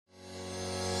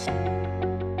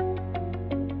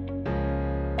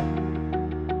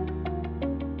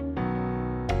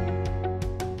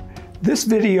This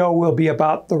video will be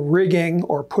about the rigging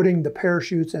or putting the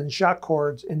parachutes and shock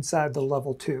cords inside the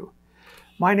level 2.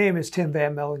 My name is Tim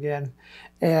Van Milligan,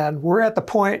 and we're at the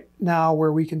point now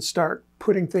where we can start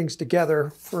putting things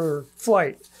together for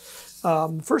flight.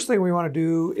 First thing we want to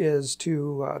do is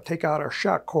to take out our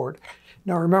shock cord.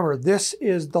 Now remember, this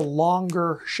is the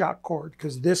longer shock cord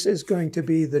because this is going to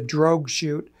be the drogue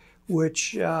chute,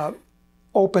 which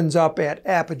opens up at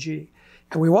apogee.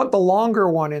 And we want the longer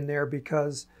one in there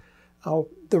because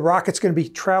the rocket's going to be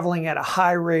traveling at a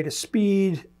high rate of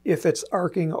speed if it's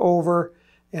arcing over.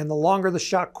 And the longer the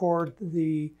shock cord,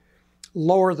 the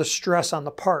lower the stress on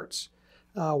the parts.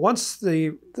 Once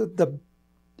the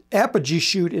apogee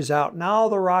chute is out, now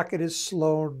the rocket is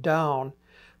slowed down.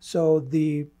 So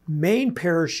the main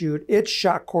parachute, its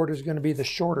shock cord is going to be the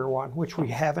shorter one, which we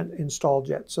haven't installed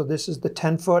yet. So this is the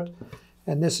 10-foot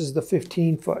and this is the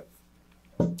 15-foot.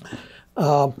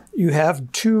 You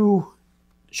have two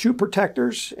chute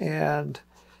protectors and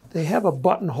they have a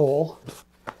buttonhole,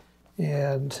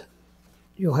 and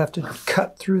you'll have to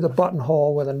cut through the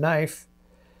buttonhole with a knife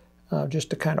just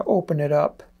to kind of open it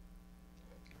up,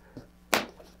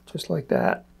 just like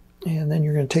that. And then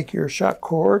you're going to take your shock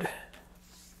cord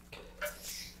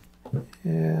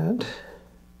and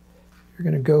you're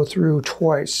going to go through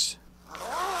twice.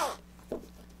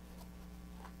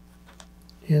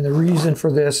 And the reason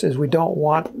for this is we don't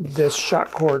want this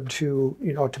shock cord to,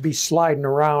 to be sliding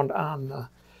around on the,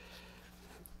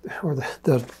 or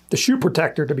the shoe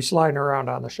protector to be sliding around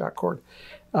on the shock cord.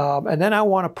 And then I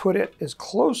want to put it as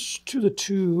close to the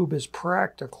tube as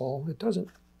practical. It doesn't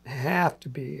have to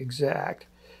be exact.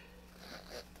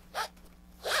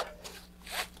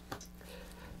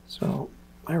 So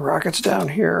my rocket's down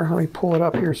here. Let me pull it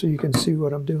up here so you can see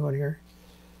what I'm doing here.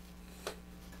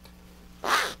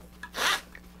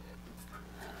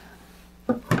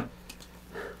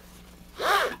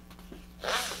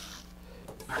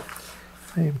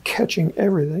 I am catching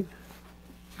everything.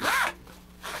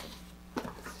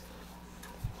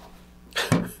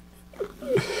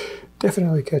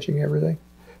 Definitely catching everything.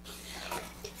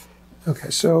 Okay,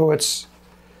 so it's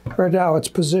right now it's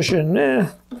positioned,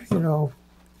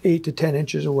 8 to 10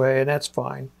 inches away, and that's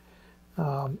fine.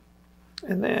 And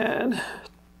then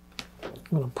I'm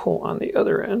going to pull on the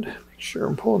other end. Make sure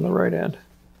I'm pulling the right end.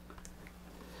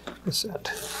 This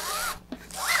end.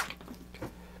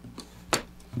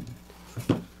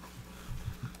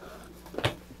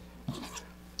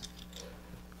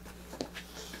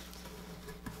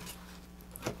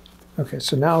 Okay,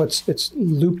 so now it's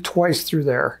looped twice through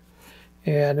there,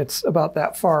 and it's about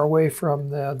that far away from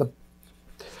the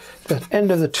end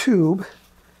of the tube.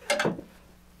 Then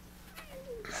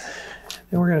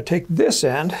we're going to take this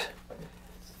end,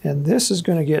 and this is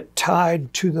going to get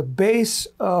tied to the base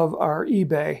of our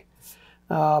eBay.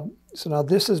 So now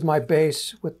this is my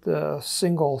base with the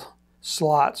single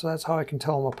slot, so that's how I can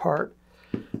tell them apart.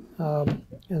 And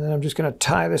then I'm just going to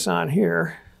tie this on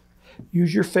here.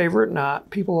 Use your favorite knot.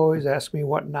 People always ask me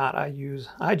what knot I use.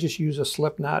 I just use a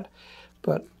slip knot,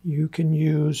 but you can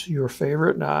use your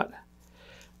favorite knot.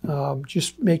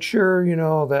 Just make sure,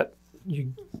 that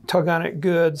you tug on it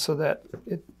good so that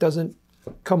it doesn't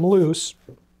come loose.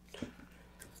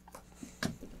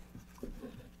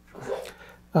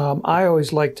 I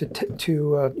always like to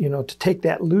take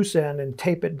that loose end and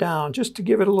tape it down just to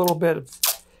give it a little bit of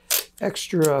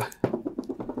extra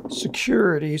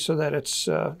security so that it's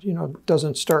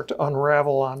doesn't start to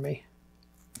unravel on me.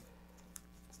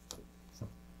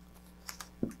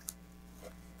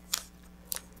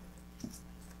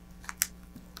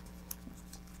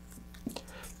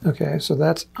 Okay, so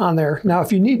that's on there. Now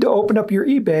if you need to open up your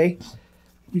eBay,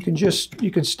 you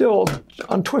can still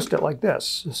untwist it like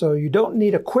this. So you don't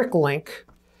need a quick link.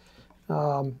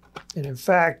 And in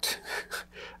fact,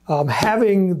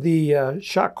 having the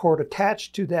shock cord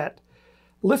attached to that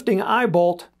lifting eye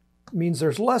bolt means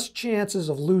there's less chances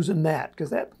of losing that,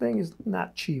 because that thing is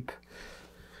not cheap.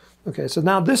 Okay, so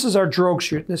now this is our drogue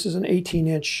chute. This is an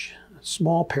 18-inch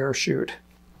small parachute.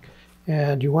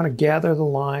 And you want to gather the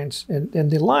lines. And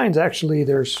the lines, actually,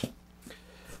 if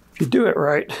you do it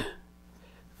right,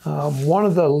 one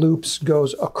of the loops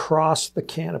goes across the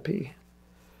canopy.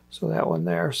 So that one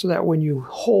there, so that when you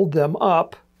hold them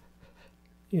up,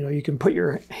 you can put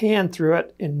your hand through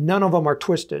it and none of them are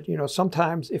twisted.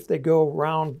 Sometimes if they go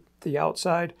around the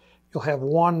outside, you'll have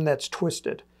one that's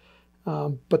twisted.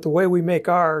 But the way we make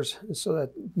ours is so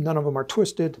that none of them are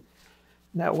twisted.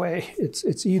 And that way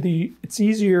it's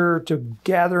easier to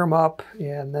gather them up,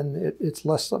 and then it's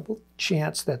less of a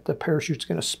chance that the parachute's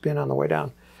going to spin on the way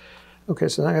down. Okay,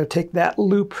 so now I'm going to take that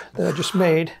loop that I just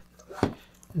made, and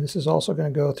this is also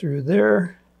going to go through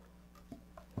there.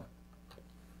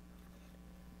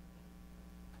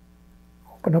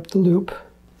 open up the loop,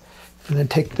 and then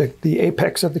take the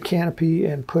apex of the canopy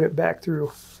and put it back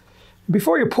through.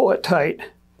 Before you pull it tight,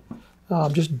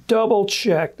 just double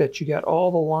check that you got all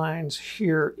the lines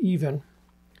here even.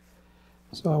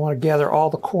 So I want to gather all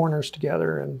the corners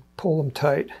together and pull them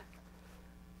tight.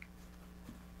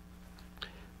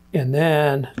 And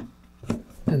then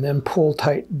pull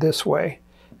tight this way.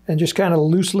 And just kind of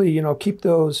loosely, you know, keep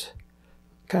those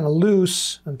kind of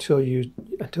loose until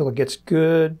it gets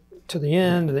good to the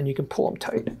end, and then you can pull them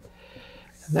tight.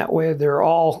 And that way they're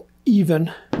all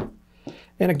even.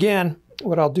 And again,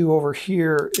 what I'll do over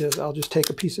here is I'll just take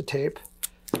a piece of tape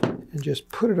and just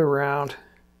put it around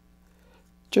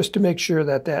just to make sure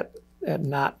that that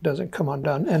knot doesn't come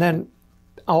undone. And then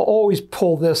I'll always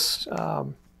pull this,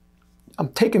 I'm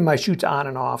taking my chutes on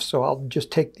and off, so I'll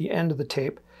just take the end of the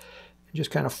tape and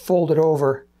just kind of fold it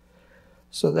over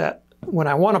so that when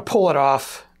I want to pull it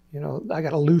off, you know, I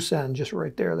got a loose end just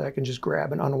right there that I can just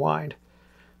grab and unwind.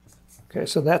 Okay,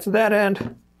 so that's that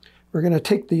end. We're going to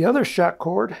take the other shock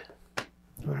cord.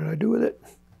 What did I do with it?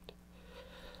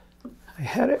 I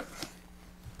had it,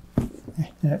 and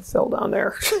it fell down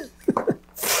there.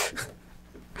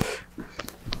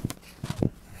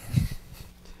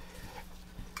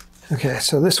 Okay,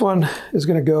 so this one is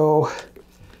going to go,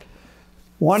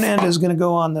 one end is going to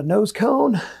go on the nose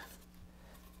cone,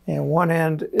 and one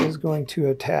end is going to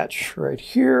attach right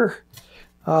here.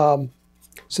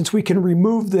 Since we can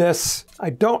remove this,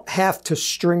 I don't have to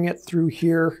string it through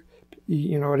here.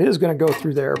 You know, it is going to go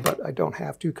through there, but I don't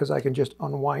have to because I can just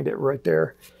unwind it right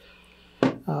there.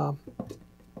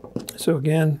 So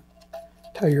again,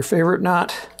 tie your favorite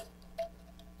knot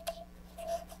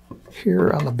here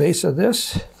on the base of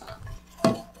this.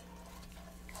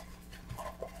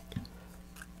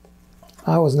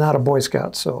 I was not a Boy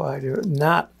Scout, so I do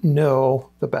not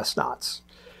know the best knots.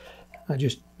 I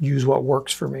just use what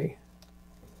works for me.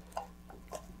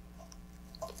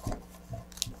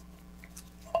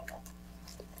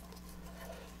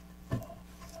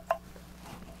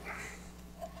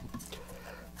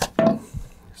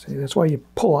 See, that's why you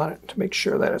pull on it to make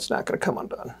sure that it's not going to come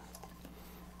undone.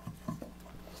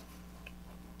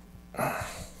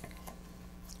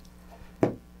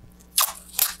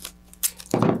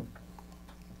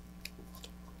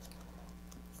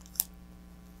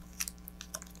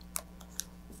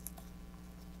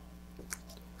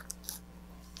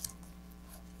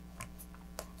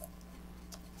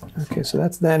 Okay, so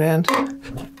that's that end.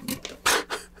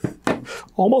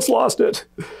 Almost lost it.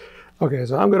 Okay,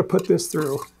 so I'm going to put this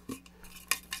through.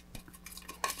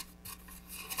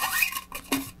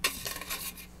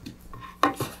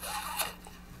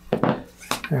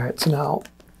 All right, so now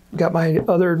I've got my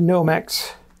other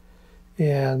Nomex,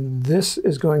 and this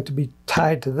is going to be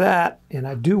tied to that, and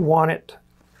I do want it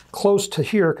close to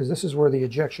here because this is where the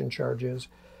ejection charge is.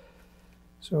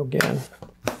 So again,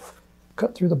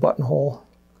 cut through the buttonhole.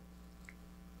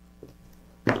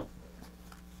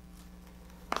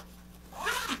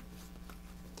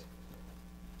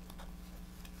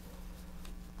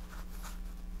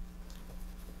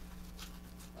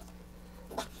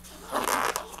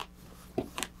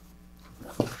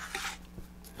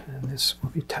 This will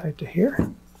be tied to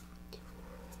here.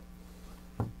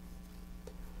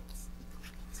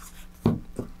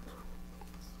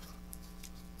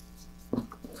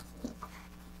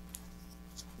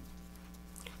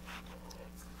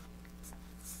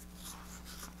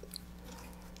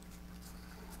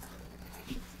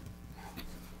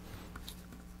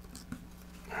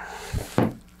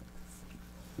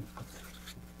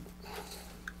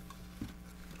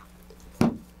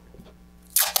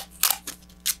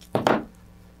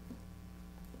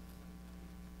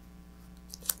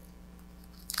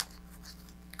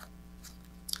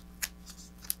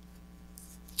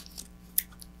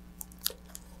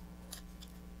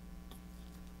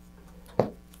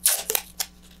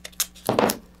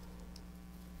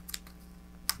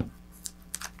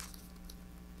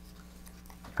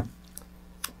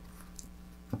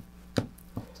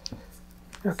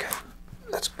 Okay,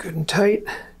 that's good and tight.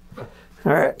 All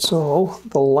right, so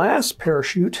the last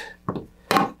parachute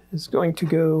is going to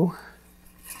go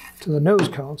to the nose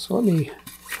cone. So let me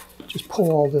just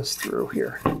pull all this through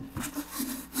here,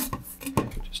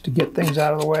 just to get things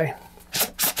out of the way.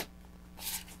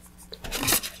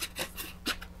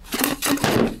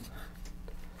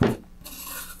 There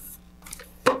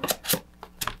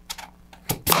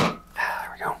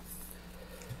we go.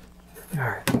 All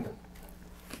right.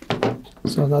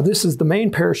 So now this is the main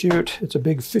parachute. It's a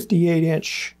big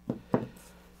 58-inch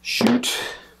chute.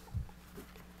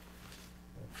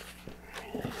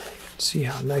 See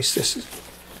how nice this is.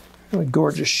 Really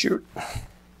gorgeous chute.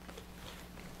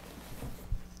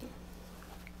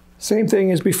 Same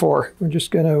thing as before. We're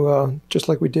just going to, just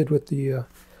like we did with the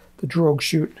drogue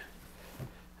chute.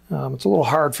 It's a little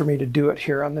hard for me to do it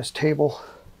here on this table.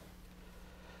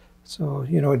 So,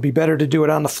 you know, it'd be better to do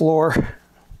it on the floor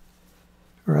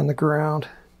or on the ground.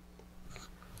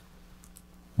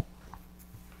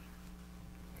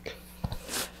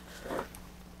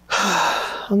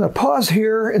 I'm going to pause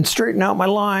here and straighten out my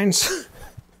lines.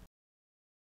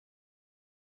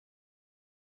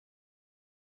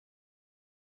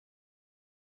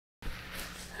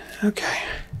 Okay.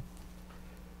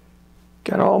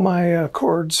 Got all my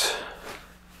cords.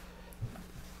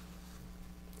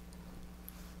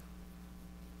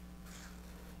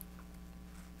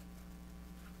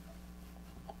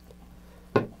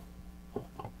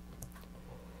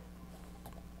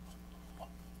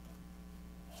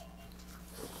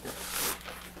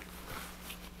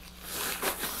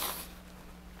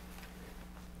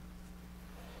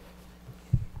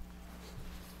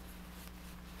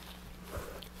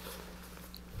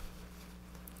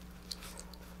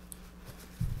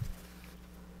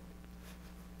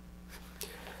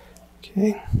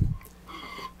 Okay,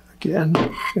 again,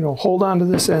 you know, hold on to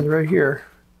this end right here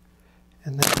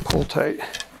and then pull tight.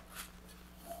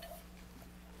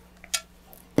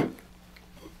 All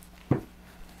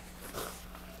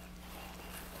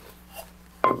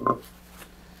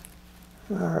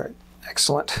right,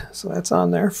 excellent. So that's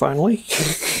on there finally.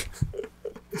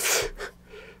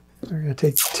 We're going to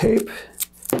take the tape,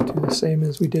 do the same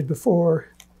as we did before.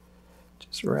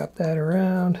 Just wrap that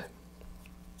around.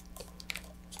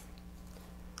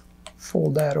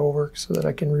 Fold that over so that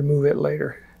I can remove it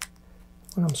later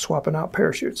when I'm swapping out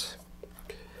parachutes.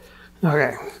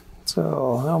 Okay,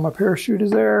 so now my parachute is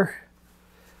there.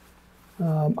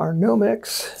 Our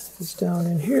Nomex is down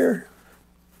in here.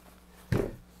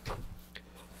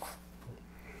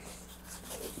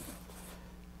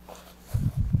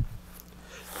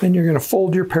 Then you're going to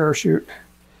fold your parachute.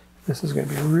 This is going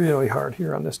to be really hard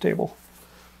here on this table.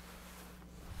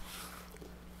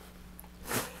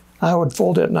 I would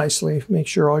fold it nicely, make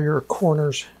sure all your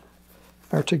corners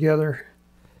are together.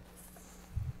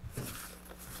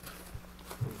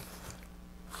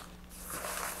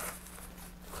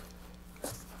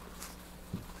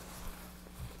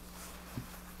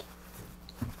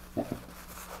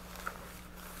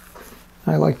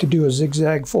 I like to do a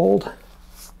zigzag fold,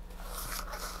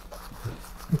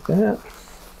 like that.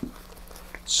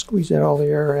 Squeeze out all the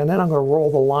air, and then I'm going to roll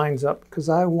the lines up because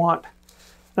I want.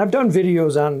 I've done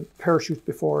videos on parachutes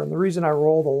before, and the reason I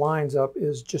roll the lines up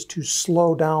is just to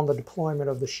slow down the deployment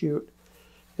of the chute.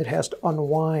 It has to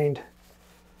unwind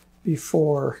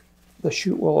before the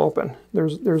chute will open.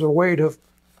 There's a way to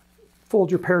fold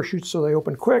your parachutes so they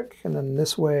open quick, and then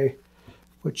this way,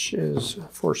 which is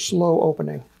for slow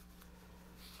opening.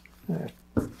 And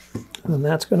then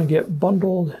that's going to get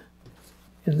bundled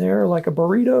in there like a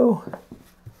burrito.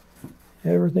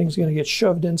 Everything's going to get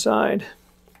shoved inside.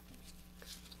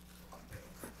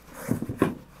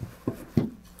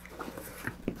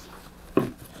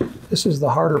 This is the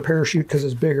harder parachute because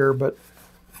it's bigger, but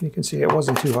you can see it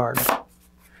wasn't too hard.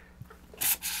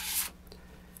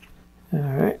 All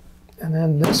right, and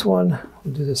then this one,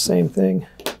 we'll do the same thing.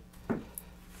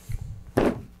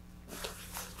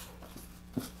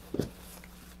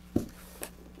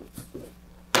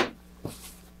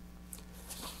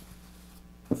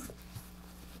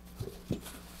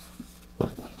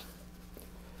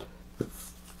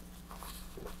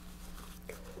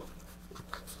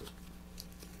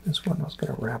 This one I was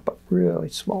going to wrap up really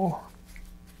small.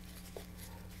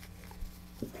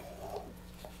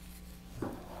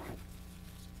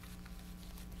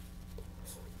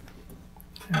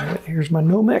 All right, here's my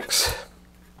Nomex.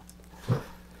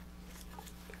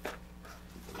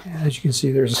 And as you can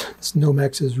see, this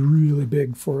Nomex is really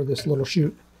big for this little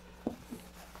chute.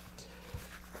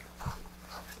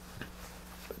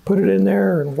 Put it in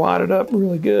there and wad it up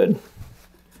really good.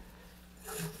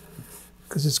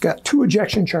 Because it's got two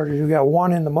ejection charges. We've got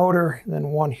one in the motor and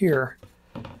then one here.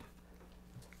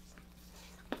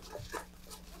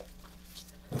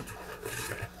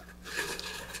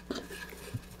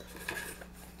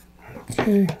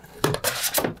 Okay,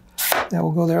 that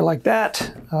will go there like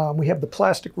that. We have the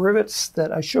plastic rivets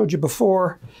that I showed you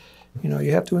before. You know,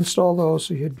 you have to install those,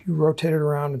 so you rotate it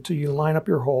around until you line up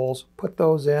your holes, put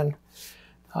those in.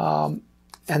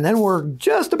 And then we're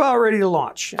just about ready to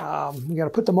launch. We got to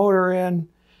put the motor in,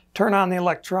 turn on the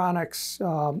electronics.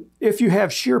 If you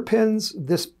have shear pins,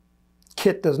 this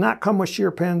kit does not come with shear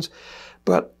pins,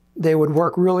 but they would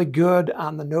work really good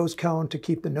on the nose cone to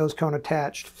keep the nose cone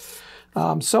attached.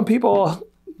 Some people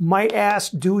might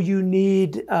ask, do you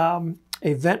need a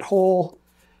vent hole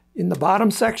in the bottom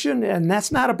section, and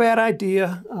that's not a bad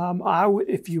idea.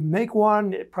 If you make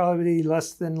one, it probably be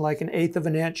less than like 1/8 of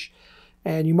an inch,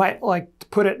 and you might like to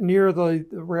put it near the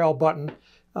rail button.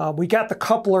 We got the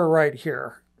coupler right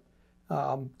here,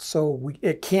 so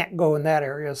it can't go in that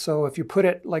area. So if you put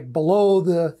it like below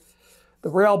the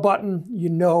rail button, you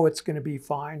know it's going to be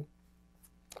fine.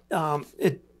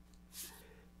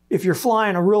 If you're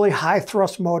flying a really high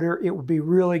thrust motor, it would be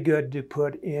really good to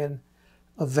put in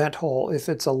a vent hole. If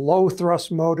it's a low thrust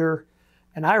motor,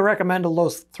 and I recommend a low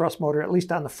thrust motor, at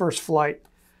least on the first flight,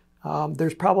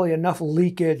 there's probably enough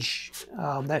leakage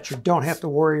that you don't have to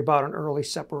worry about an early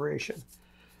separation.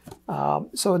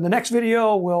 So in the next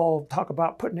video, we'll talk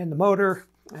about putting in the motor,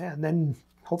 and then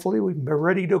hopefully we can be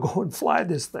ready to go and fly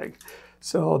this thing.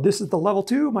 So this is the Level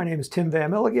 2. My name is Tim Van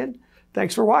Milligan.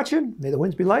 Thanks for watching. May the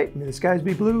winds be light, may the skies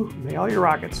be blue, may all your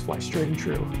rockets fly straight and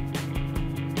true.